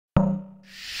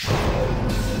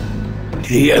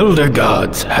The Elder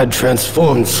Gods had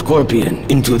transformed Scorpion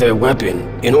into their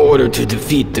weapon in order to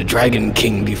defeat the Dragon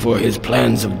King before his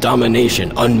plans of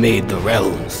domination unmade the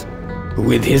realms.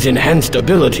 With his enhanced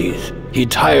abilities, he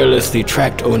tirelessly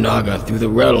tracked Onaga through the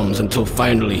realms until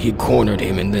finally he cornered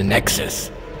him in the Nexus.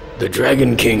 The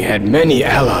Dragon King had many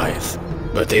allies,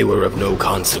 but they were of no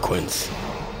consequence.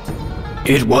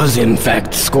 It was in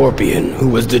fact Scorpion who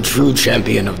was the true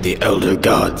champion of the Elder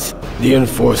Gods, the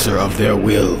enforcer of their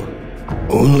will.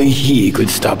 Only he could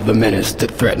stop the menace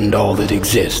that threatened all that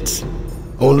exists.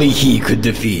 Only he could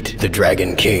defeat the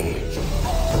Dragon King.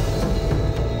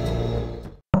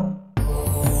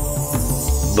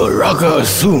 Baraka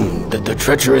assumed that the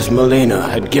treacherous Malena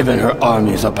had given her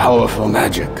armies a powerful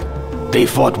magic. They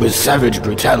fought with savage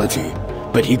brutality,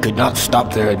 but he could not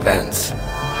stop their advance.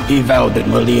 He vowed that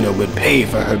Malena would pay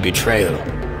for her betrayal.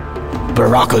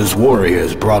 Baraka's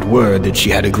warriors brought word that she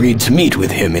had agreed to meet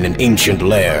with him in an ancient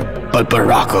lair, but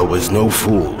Baraka was no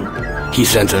fool. He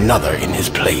sent another in his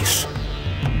place.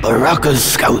 Baraka's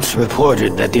scouts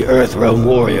reported that the Earthrealm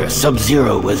warrior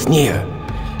Sub-Zero was near.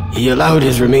 He allowed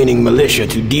his remaining militia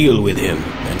to deal with him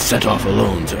and set off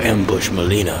alone to ambush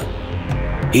Malena.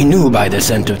 He knew by the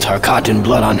scent of Tarkatan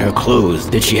blood on her clothes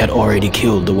that she had already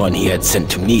killed the one he had sent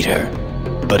to meet her.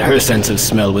 But her sense of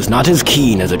smell was not as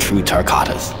keen as a true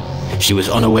Tarkata's. She was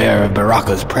unaware of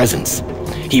Baraka's presence.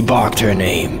 He barked her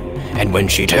name, and when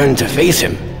she turned to face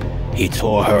him, he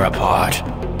tore her apart.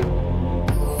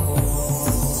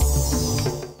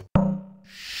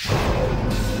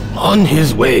 On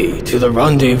his way to the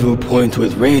rendezvous point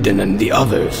with Raiden and the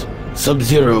others,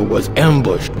 Sub-Zero was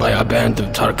ambushed by a band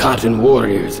of Tarkatan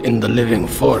warriors in the living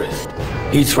forest.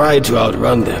 He tried to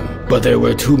outrun them, but there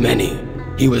were too many.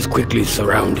 He was quickly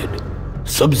surrounded.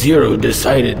 Sub-Zero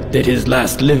decided that his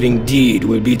last living deed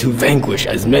would be to vanquish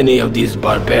as many of these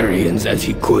barbarians as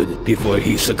he could before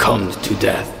he succumbed to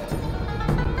death.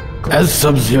 As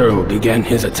Sub-Zero began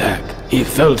his attack, he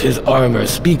felt his armor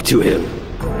speak to him.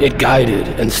 It guided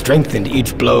and strengthened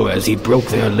each blow as he broke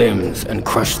their limbs and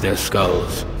crushed their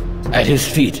skulls. At his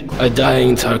feet, a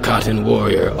dying Tarkatan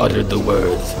warrior uttered the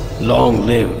words, "Long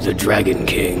live the Dragon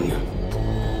King."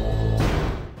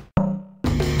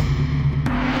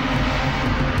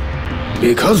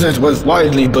 Because it was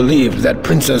widely believed that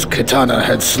Princess Kitana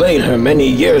had slain her many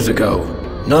years ago,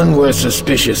 none were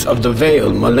suspicious of the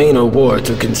veil Malena wore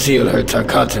to conceal her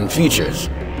Tarkatan features.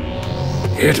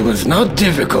 It was not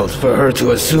difficult for her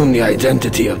to assume the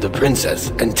identity of the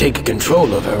princess and take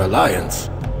control of her alliance.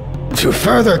 To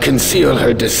further conceal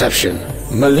her deception,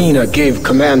 Malena gave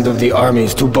command of the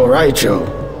armies to Boraicho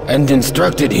and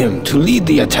instructed him to lead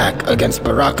the attack against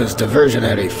Baraka's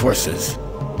diversionary forces.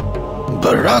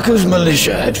 Baraka's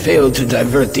militia had failed to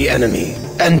divert the enemy,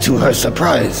 and to her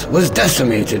surprise, was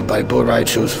decimated by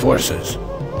Boraicho's forces.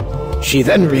 She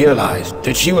then realized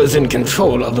that she was in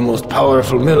control of the most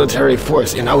powerful military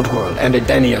force in Outworld and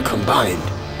Edenia combined.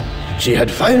 She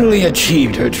had finally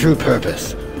achieved her true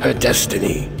purpose, her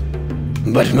destiny.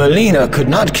 But Malena could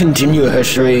not continue her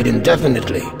charade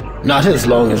indefinitely, not as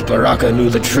long as Baraka knew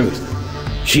the truth.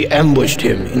 She ambushed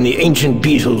him in the ancient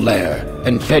beetle lair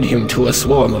and fed him to a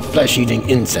swarm of flesh-eating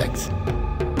insects.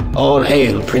 All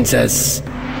hail Princess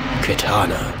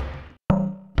Kitana.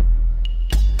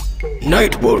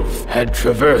 Nightwolf had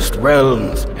traversed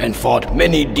realms and fought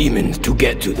many demons to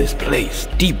get to this place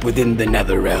deep within the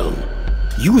Netherrealm.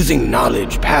 Using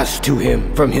knowledge passed to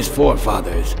him from his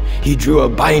forefathers, he drew a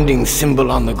binding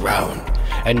symbol on the ground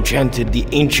and chanted the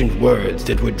ancient words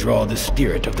that would draw the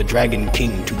spirit of the Dragon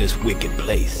King to this wicked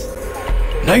place.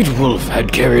 Nightwolf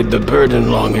had carried the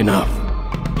burden long enough.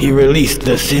 He released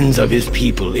the sins of his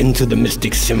people into the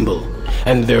mystic symbol,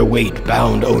 and their weight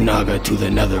bound Onaga to the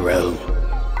Netherrealm.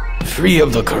 Free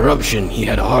of the corruption he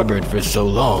had harbored for so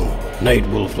long,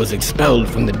 Nightwolf was expelled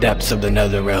from the depths of the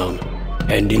Netherrealm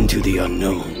and into the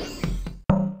unknown.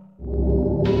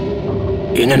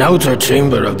 In an outer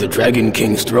chamber of the Dragon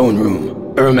King's throne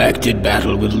room, Ermac did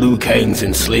battle with Liu Kang's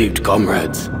enslaved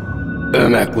comrades.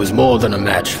 Ermac was more than a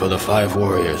match for the five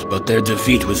warriors, but their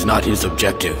defeat was not his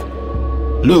objective.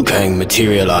 Liu Kang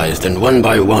materialized and one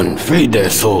by one freed their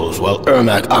souls while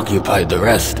Ermac occupied the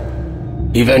rest.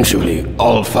 Eventually,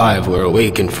 all five were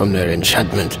awakened from their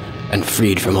enchantment and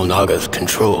freed from Onaga's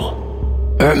control.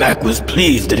 Ermac was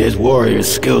pleased that his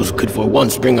warrior's skills could for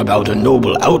once bring about a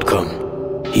noble outcome.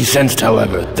 He sensed,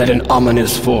 however, that an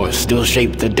ominous force still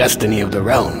shaped the destiny of the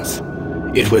realms.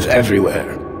 It was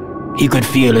everywhere. He could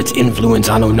feel its influence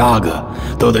on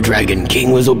Onaga, though the Dragon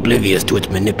King was oblivious to its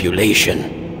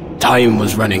manipulation. Time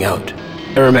was running out.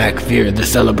 Ermac feared the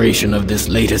celebration of this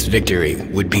latest victory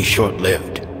would be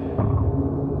short-lived.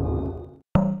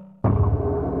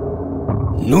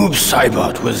 Noob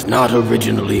Saibot was not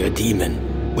originally a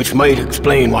demon, which might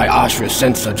explain why Ashra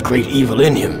sensed such great evil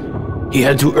in him. He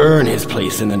had to earn his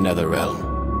place in the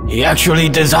Netherrealm. He actually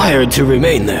desired to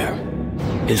remain there.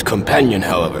 His companion,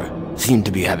 however, seemed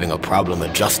to be having a problem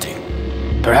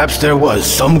adjusting. Perhaps there was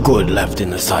some good left in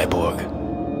the cyborg.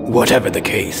 Whatever the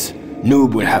case,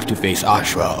 Noob would have to face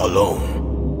Ashra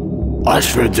alone.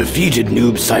 Ashra defeated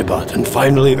Noob Saibot and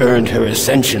finally earned her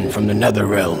ascension from the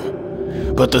Netherrealm.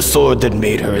 But the sword that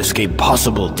made her escape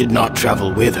possible did not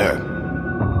travel with her.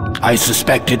 I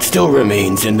suspect it still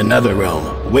remains in the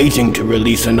Netherrealm, waiting to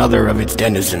release another of its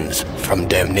denizens from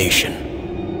damnation.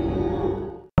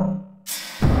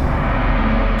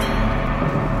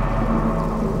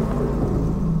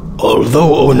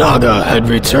 Although Onaga had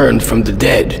returned from the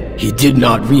dead, he did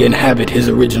not re-inhabit his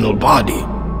original body.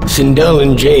 Sindel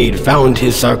and Jade found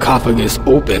his sarcophagus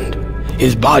opened.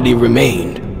 His body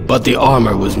remained, but the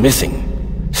armor was missing.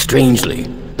 Strangely,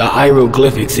 the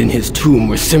hieroglyphics in his tomb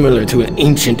were similar to an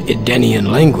ancient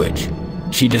Edenian language.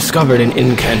 She discovered an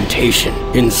incantation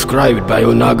inscribed by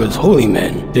Onaga's holy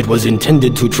men that was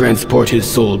intended to transport his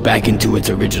soul back into its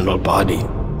original body.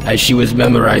 As she was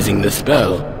memorizing the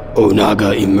spell,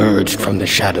 Onaga emerged from the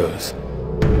shadows.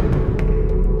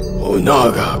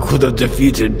 Onaga could have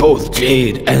defeated both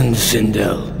Jade and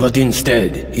Sindel, but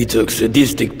instead he took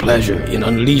sadistic pleasure in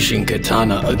unleashing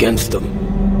Katana against them.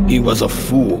 He was a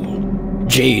fool.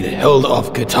 Jade held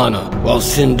off Katana while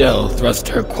Sindel thrust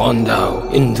her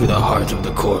Kwandao into the heart of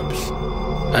the corpse.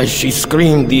 As she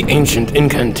screamed the ancient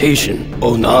incantation,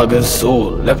 Onaga's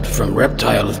soul leapt from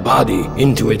Reptile's body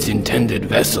into its intended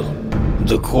vessel.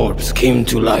 The corpse came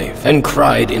to life and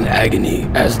cried in agony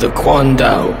as the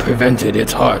Kwandao prevented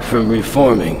its heart from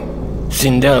reforming.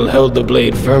 Sindel held the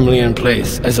blade firmly in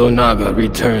place as Onaga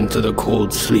returned to the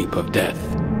cold sleep of death.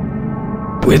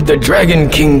 With the Dragon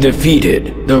King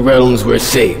defeated, the realms were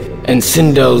safe, and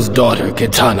Sindel's daughter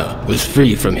Katana was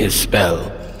free from his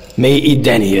spell. May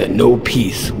Edenia know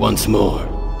peace once more.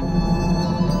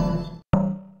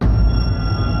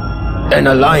 An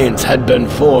alliance had been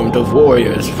formed of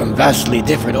warriors from vastly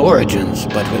different origins,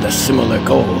 but with a similar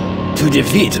goal: to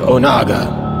defeat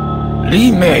Onaga.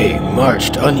 Li Mei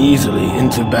marched uneasily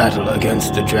into battle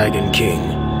against the Dragon King.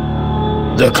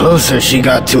 The closer she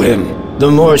got to him, the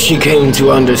more she came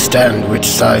to understand which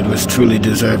side was truly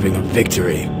deserving of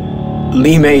victory.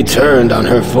 Li Mei turned on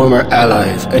her former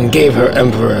allies and gave her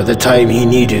emperor the time he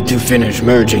needed to finish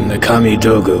merging the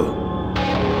Kamidogu.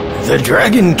 The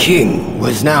Dragon King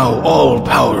was now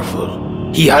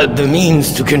all-powerful. He had the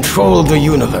means to control the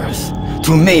universe,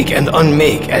 to make and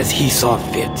unmake as he saw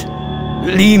fit.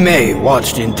 Li Mei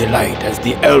watched in delight as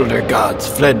the Elder Gods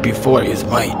fled before his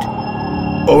might.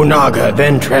 Onaga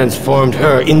then transformed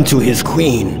her into his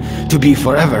queen, to be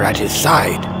forever at his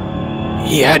side.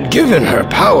 He had given her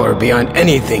power beyond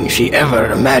anything she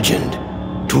ever imagined.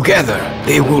 Together,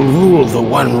 they will rule the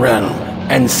One Realm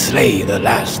and slay the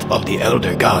last of the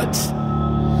Elder Gods.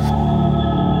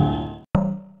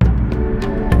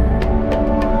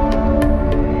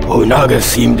 Onaga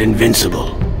seemed invincible.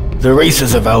 The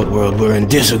races of Outworld were in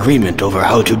disagreement over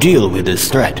how to deal with this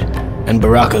threat, and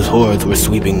Baraka's hordes were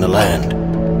sweeping the land.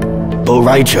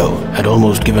 Boraicho had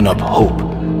almost given up hope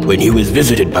when he was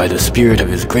visited by the spirit of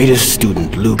his greatest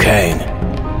student, Liu Kang.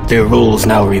 Their roles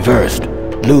now reversed.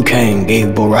 Liu Kang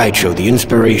gave Boraicho the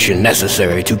inspiration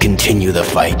necessary to continue the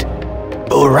fight.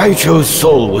 Boraicho's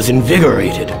soul was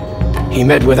invigorated. He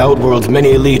met with Outworld's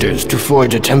many leaders to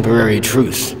forge a temporary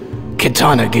truce.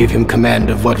 Katana gave him command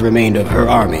of what remained of her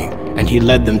army, and he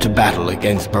led them to battle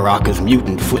against Baraka's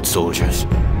mutant foot soldiers.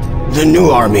 The new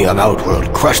army of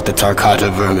Outworld crushed the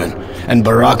Tarkata vermin, and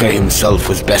Baraka himself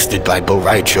was bested by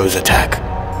Boraicho's attack.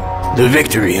 The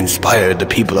victory inspired the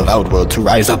people of Outworld to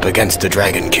rise up against the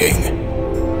Dragon King.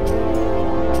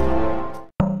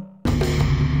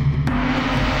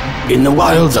 In the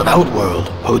wilds of Outworld,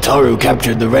 Hotaru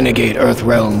captured the renegade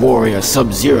Earthrealm warrior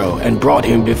Sub-Zero and brought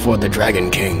him before the Dragon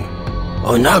King.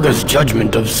 Onaga's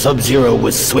judgment of Sub-Zero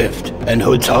was swift, and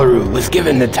Hotaru was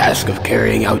given the task of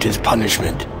carrying out his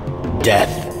punishment: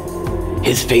 death.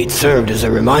 His fate served as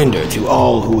a reminder to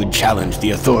all who would challenge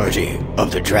the authority of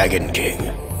the Dragon King.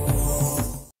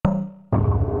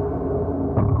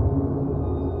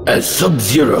 As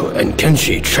Sub-Zero and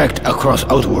Kenshi trekked across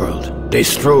Outworld, they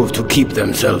strove to keep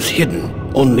themselves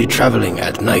hidden, only traveling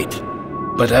at night.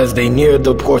 But as they neared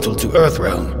the portal to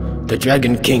Earthrealm, the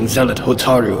Dragon King Zealot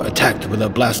Hotaru attacked with a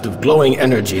blast of glowing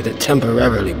energy that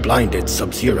temporarily blinded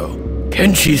Sub-Zero.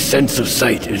 Kenshi's sense of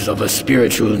sight is of a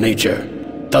spiritual nature.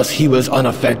 Thus he was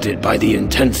unaffected by the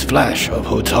intense flash of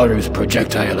Hotaru's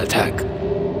projectile attack.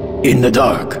 In the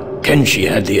dark, Kenshi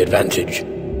had the advantage.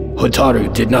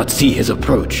 Hotaru did not see his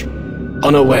approach.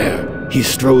 Unaware, he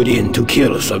strode in to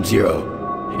kill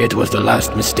Sub-Zero. It was the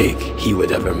last mistake he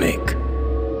would ever make.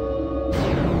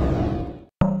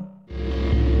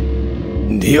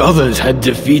 The others had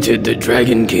defeated the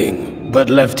Dragon King, but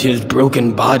left his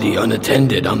broken body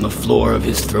unattended on the floor of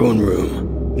his throne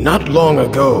room. Not long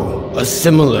ago, a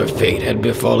similar fate had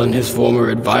befallen his former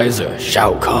advisor,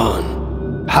 Shao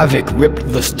Kahn. Havoc ripped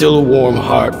the still warm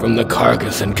heart from the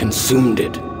carcass and consumed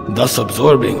it, thus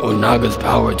absorbing Onaga's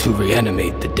power to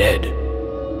reanimate the dead.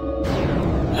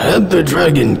 Had the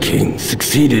Dragon King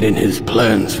succeeded in his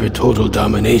plans for total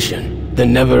domination, the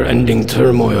never-ending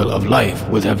turmoil of life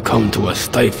would have come to a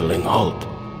stifling halt.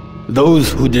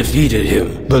 Those who defeated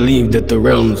him believed that the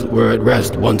realms were at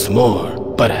rest once more,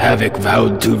 but Havoc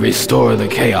vowed to restore the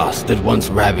chaos that once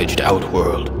ravaged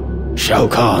Outworld. Shao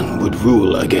Kahn would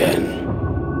rule again.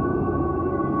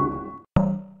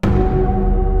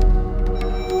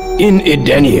 In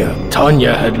Edenia,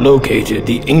 Tanya had located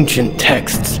the ancient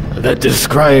texts that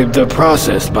described the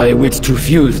process by which to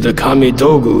fuse the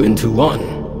Kamidogu into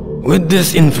one. With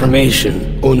this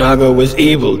information, Onaga was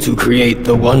able to create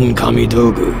the One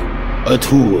Kamidogu, a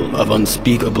tool of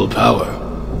unspeakable power.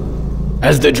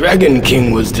 As the Dragon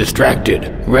King was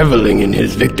distracted, reveling in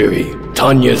his victory,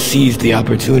 Tanya seized the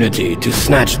opportunity to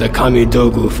snatch the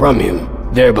Kamidogu from him,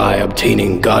 thereby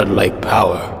obtaining godlike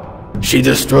power. She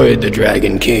destroyed the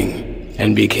Dragon King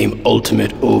and became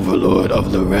ultimate overlord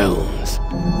of the realms.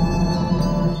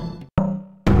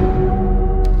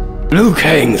 Liu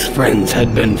Kang's friends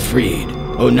had been freed,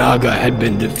 Onaga had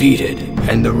been defeated,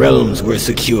 and the realms were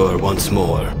secure once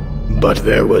more. But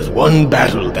there was one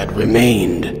battle that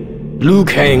remained. Liu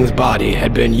Kang's body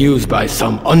had been used by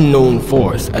some unknown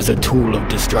force as a tool of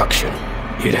destruction.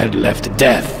 It had left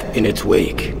death in its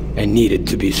wake and needed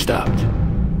to be stopped.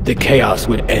 The chaos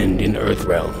would end in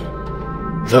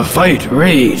Earthrealm. The fight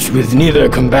raged with neither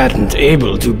combatant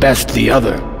able to best the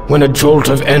other when a jolt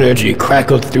of energy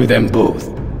crackled through them both.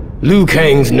 Liu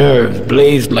Kang's nerves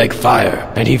blazed like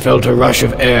fire, and he felt a rush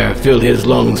of air fill his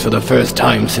lungs for the first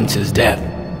time since his death.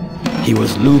 He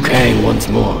was Liu Kang once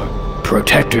more,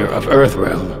 protector of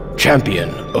Earthrealm, champion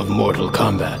of Mortal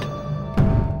Kombat.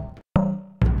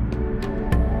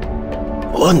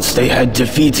 Once they had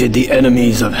defeated the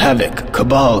enemies of Havoc,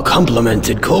 Cabal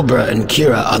complimented Cobra and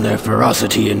Kira on their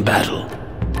ferocity in battle.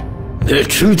 Their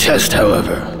true test,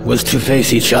 however, was to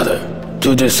face each other,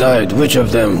 to decide which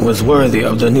of them was worthy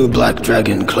of the new Black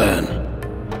Dragon clan.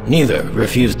 Neither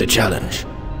refused the challenge.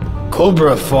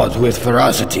 Cobra fought with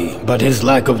ferocity, but his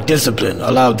lack of discipline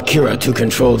allowed Kira to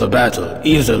control the battle,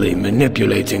 easily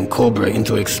manipulating Cobra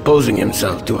into exposing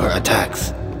himself to her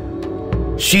attacks.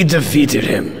 She defeated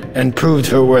him and proved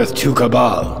her worth to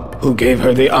Cabal, who gave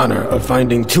her the honor of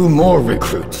finding 2 more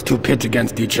recruits to pit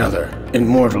against each other in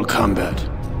Mortal Kombat.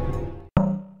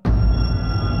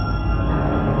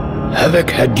 Havoc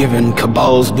had given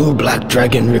Cabal's new Black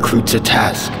Dragon recruits a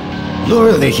task: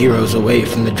 lure the heroes away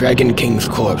from the Dragon King's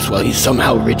corpse while he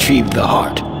somehow retrieved the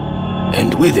heart,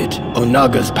 and with it,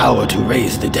 Onaga's power to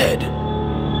raise the dead.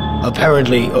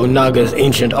 Apparently, Onaga's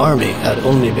ancient army had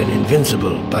only been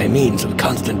invincible by means of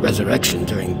constant resurrection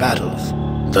during battles.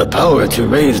 The power to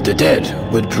raise the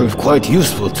dead would prove quite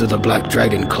useful to the Black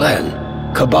Dragon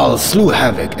clan. Cabal slew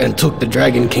Havoc and took the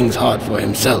Dragon King's heart for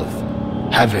himself.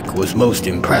 Havoc was most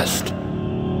impressed.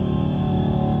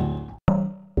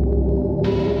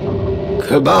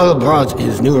 Cabal brought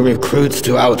his new recruits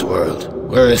to Outworld,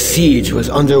 where a siege was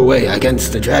underway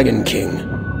against the Dragon King.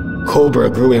 Cobra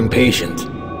grew impatient.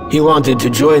 He wanted to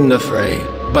join the fray,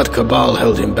 but Cabal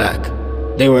held him back.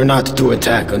 They were not to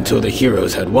attack until the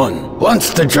heroes had won.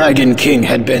 Once the Dragon King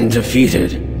had been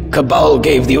defeated, Cabal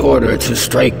gave the order to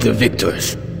strike the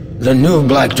victors. The new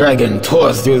Black Dragon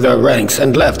tore through their ranks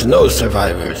and left no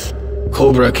survivors.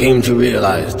 Cobra came to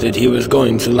realize that he was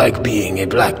going to like being a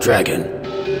Black Dragon.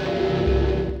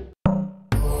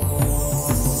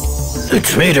 The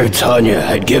traitor Tanya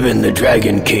had given the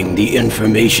Dragon King the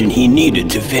information he needed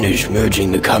to finish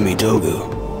merging the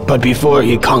Kamidogu. But before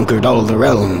he conquered all the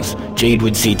realms, Jade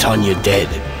would see Tanya dead.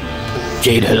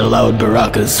 Jade had allowed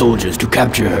Baraka's soldiers to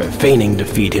capture her, feigning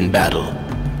defeat in battle.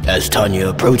 As Tanya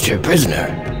approached her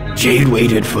prisoner, Jade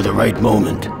waited for the right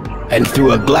moment, and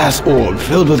threw a glass orb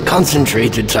filled with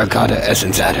concentrated Tarkata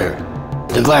essence at her.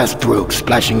 The glass broke,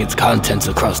 splashing its contents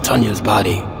across Tanya's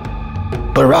body.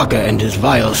 Baraka and his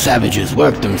vile savages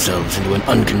worked themselves into an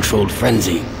uncontrolled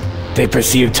frenzy. They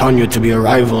perceived Tanya to be a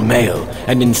rival male,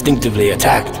 and instinctively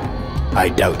attacked. I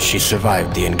doubt she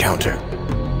survived the encounter.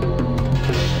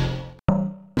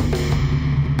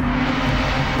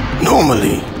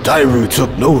 Normally, Dairu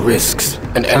took no risks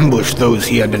and ambushed those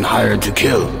he had been hired to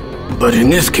kill. But in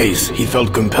this case, he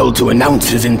felt compelled to announce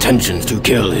his intentions to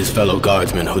kill his fellow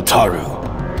guardsman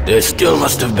Hotaru. There still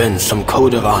must have been some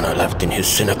code of honor left in his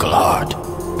cynical heart.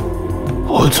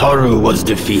 Hotaru was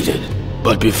defeated,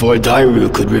 but before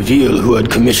Dairu could reveal who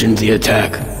had commissioned the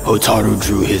attack, Hotaru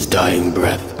drew his dying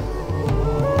breath.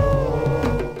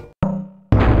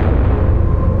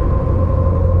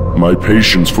 My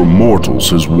patience for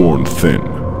mortals has worn thin.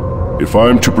 If I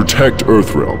am to protect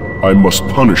Earthrealm, I must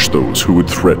punish those who would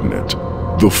threaten it.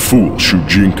 The fool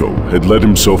Shujinko had let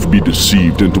himself be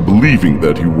deceived into believing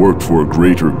that he worked for a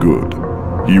greater good.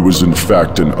 He was in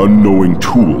fact an unknowing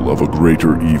tool of a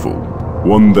greater evil,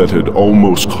 one that had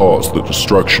almost caused the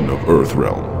destruction of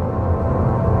Earthrealm.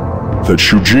 That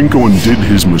Shujinko undid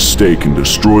his mistake and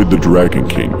destroyed the Dragon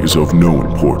King is of no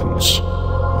importance.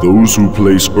 Those who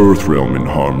place Earthrealm in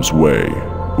harm's way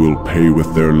will pay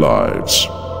with their lives.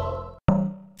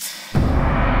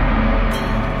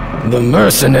 The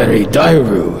mercenary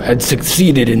Dairu had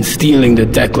succeeded in stealing the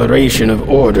Declaration of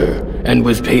Order and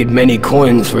was paid many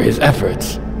coins for his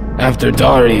efforts. After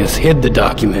Darius hid the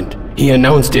document, he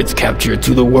announced its capture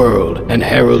to the world and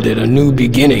heralded a new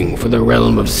beginning for the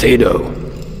realm of Sado.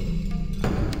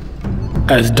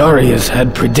 As Darius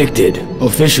had predicted,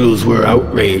 officials were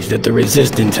outraged that the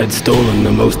Resistance had stolen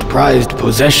the most prized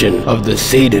possession of the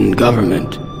Seidan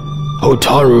government.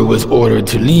 Hotaru was ordered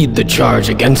to lead the charge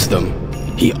against them.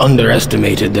 He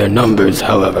underestimated their numbers,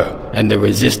 however, and the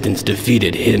Resistance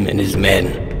defeated him and his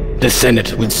men. The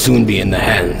Senate would soon be in the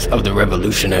hands of the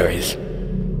revolutionaries.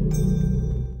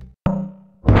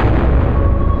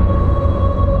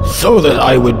 So that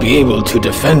I would be able to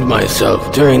defend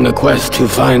myself during the quest to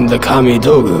find the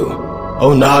Kamidogu,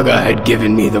 Onaga had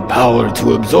given me the power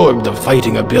to absorb the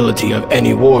fighting ability of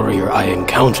any warrior I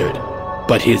encountered,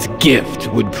 but his gift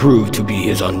would prove to be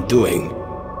his undoing.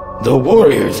 The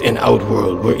warriors in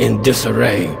Outworld were in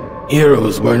disarray,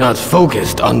 heroes were not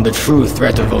focused on the true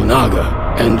threat of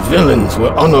Onaga, and villains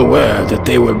were unaware that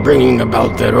they were bringing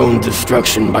about their own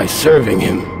destruction by serving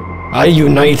him. I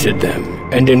united them,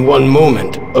 and in one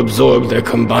moment absorbed their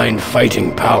combined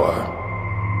fighting power.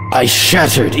 I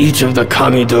shattered each of the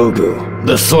Kamidogu,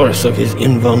 the source of his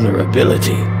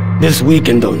invulnerability. This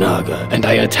weakened Onaga, and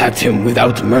I attacked him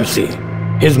without mercy.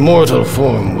 His mortal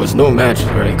form was no match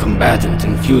for a combatant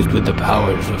infused with the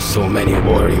powers of so many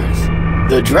warriors.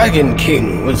 The Dragon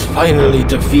King was finally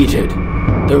defeated.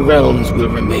 The realms will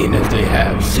remain as they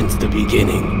have since the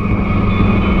beginning.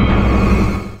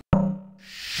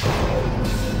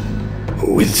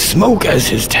 With Smoke as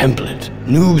his template,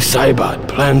 Noob Saibot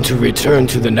planned to return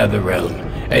to the Netherrealm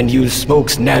and use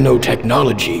Smoke's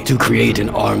nanotechnology to create an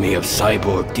army of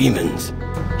cyborg demons.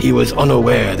 He was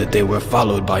unaware that they were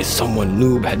followed by someone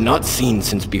Noob had not seen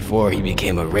since before he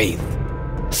became a Wraith.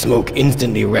 Smoke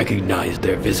instantly recognized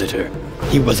their visitor.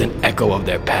 He was an echo of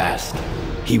their past.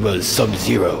 He was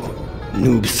Sub-Zero,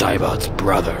 Noob Saibot's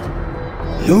brother.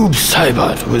 Noob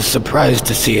Saibot was surprised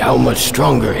to see how much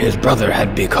stronger his brother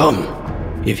had become.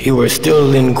 If he were still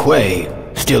Lin Kuei,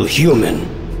 still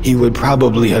human, he would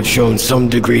probably have shown some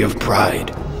degree of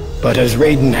pride. But as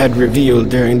Raiden had revealed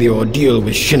during the ordeal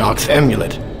with Shinnok's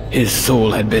amulet, his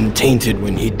soul had been tainted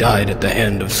when he died at the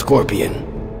hand of Scorpion.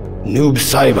 Noob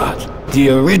Saibot, the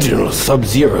original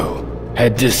Sub-Zero,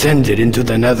 had descended into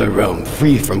the Netherrealm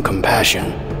free from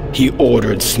compassion. He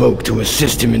ordered Smoke to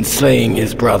assist him in slaying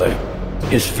his brother,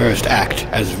 his first act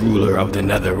as ruler of the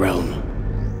Netherrealm.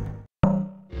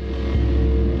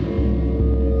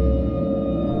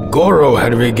 Goro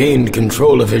had regained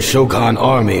control of his Shokan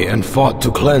army and fought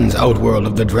to cleanse Outworld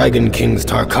of the Dragon King's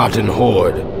Tarkatan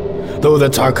horde. Though the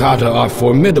Tarkata are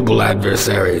formidable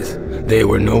adversaries, they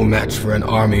were no match for an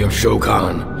army of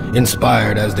Shokan,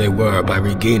 inspired as they were by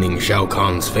regaining Shao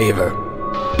Kahn's favor.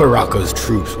 Baraka's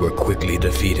troops were quickly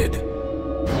defeated.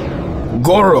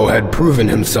 Goro had proven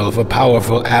himself a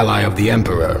powerful ally of the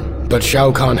Emperor, but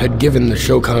Shao Kahn had given the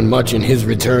Shokan much in his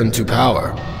return to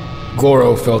power.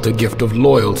 Goro felt a gift of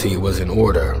loyalty was in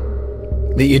order.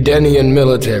 The Edenian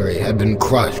military had been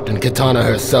crushed and Kitana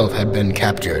herself had been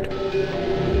captured.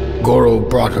 Goro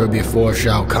brought her before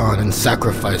Shao Kahn and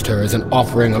sacrificed her as an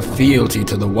offering of fealty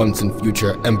to the once and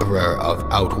future Emperor of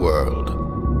Outworld.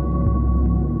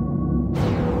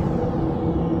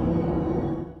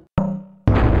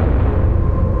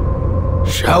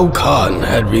 Shao Kahn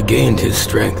had regained his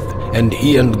strength, and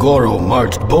he and Goro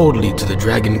marched boldly to the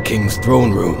Dragon King's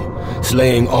throne room,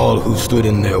 slaying all who stood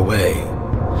in their way.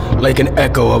 Like an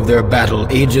echo of their battle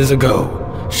ages ago,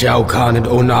 Shao Kahn and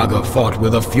Onaga fought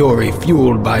with a fury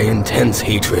fueled by intense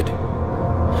hatred.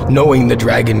 Knowing the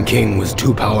Dragon King was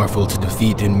too powerful to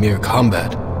defeat in mere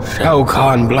combat, Shao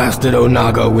Kahn blasted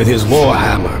Onaga with his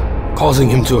warhammer, causing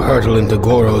him to hurtle into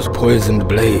Goro's poisoned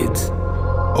blades.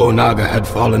 Onaga had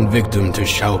fallen victim to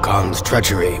Shao Kahn's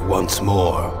treachery once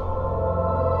more.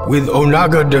 With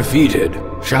Onaga defeated,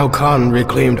 Shao Kahn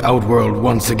reclaimed Outworld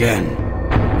once again.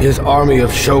 His army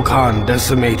of Shokan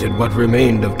decimated what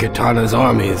remained of Kitana's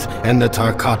armies and the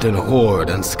Tarkatan horde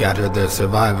and scattered their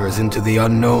survivors into the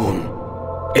unknown.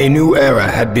 A new era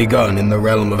had begun in the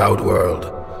realm of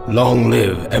Outworld. Long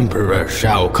live Emperor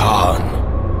Shao Kahn.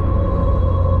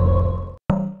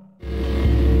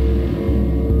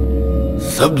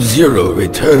 Sub-Zero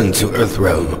returned to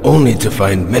Earthrealm only to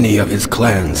find many of his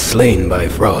clans slain by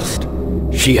Frost.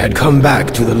 She had come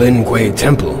back to the Lin Kuei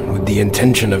Temple with the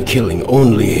intention of killing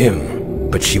only him,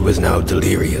 but she was now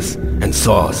delirious and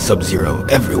saw Sub-Zero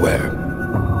everywhere.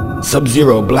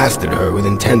 Sub-Zero blasted her with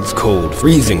intense cold,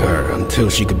 freezing her until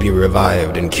she could be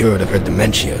revived and cured of her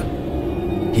dementia.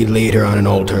 He laid her on an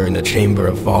altar in the chamber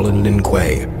of fallen Lin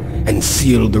Kuei and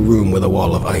sealed the room with a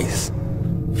wall of ice.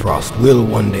 Frost will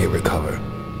one day recover.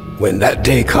 When that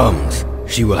day comes,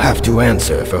 she will have to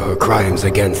answer for her crimes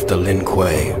against the Lin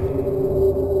Kuei.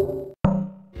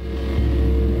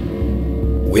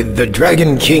 With the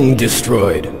Dragon King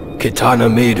destroyed,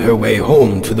 Kitana made her way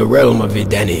home to the realm of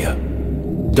Edenia.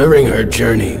 During her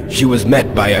journey, she was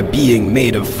met by a being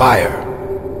made of fire.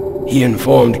 He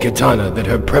informed Kitana that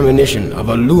her premonition of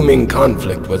a looming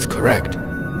conflict was correct,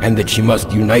 and that she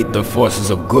must unite the forces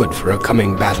of good for a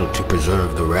coming battle to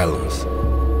preserve the realms.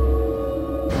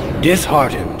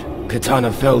 Disheartened,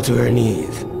 Kitana fell to her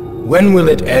knees. "When will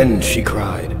it end?" she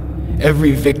cried.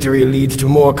 "Every victory leads to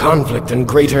more conflict and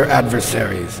greater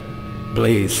adversaries."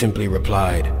 Blaze simply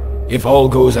replied, "If all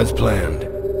goes as planned,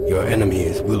 your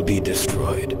enemies will be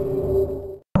destroyed."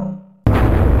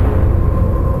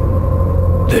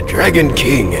 The Dragon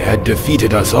King had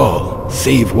defeated us all,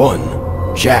 save one,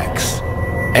 Jax.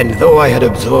 And though I had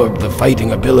absorbed the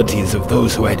fighting abilities of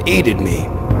those who had aided me,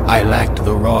 I lacked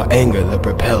the raw anger that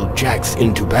propelled Jax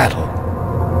into battle.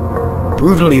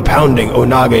 Brutally pounding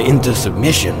Onaga into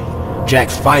submission,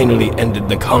 Jax finally ended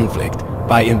the conflict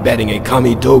by embedding a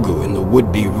Kamidogu in the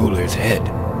would-be ruler's head.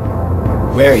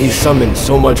 Where he summoned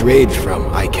so much rage from,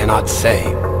 I cannot say.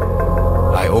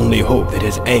 I only hope that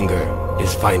his anger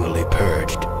is finally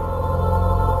purged.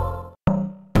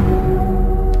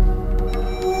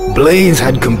 Blaze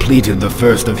had completed the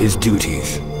first of his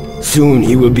duties. Soon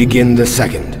he will begin the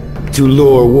second, to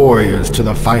lure warriors to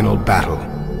the final battle.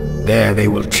 There they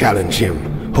will challenge him,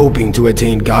 hoping to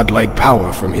attain godlike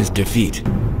power from his defeat.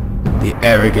 The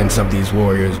arrogance of these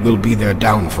warriors will be their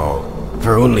downfall,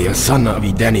 for only a son of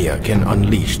Edenia can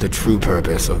unleash the true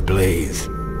purpose of Blaze.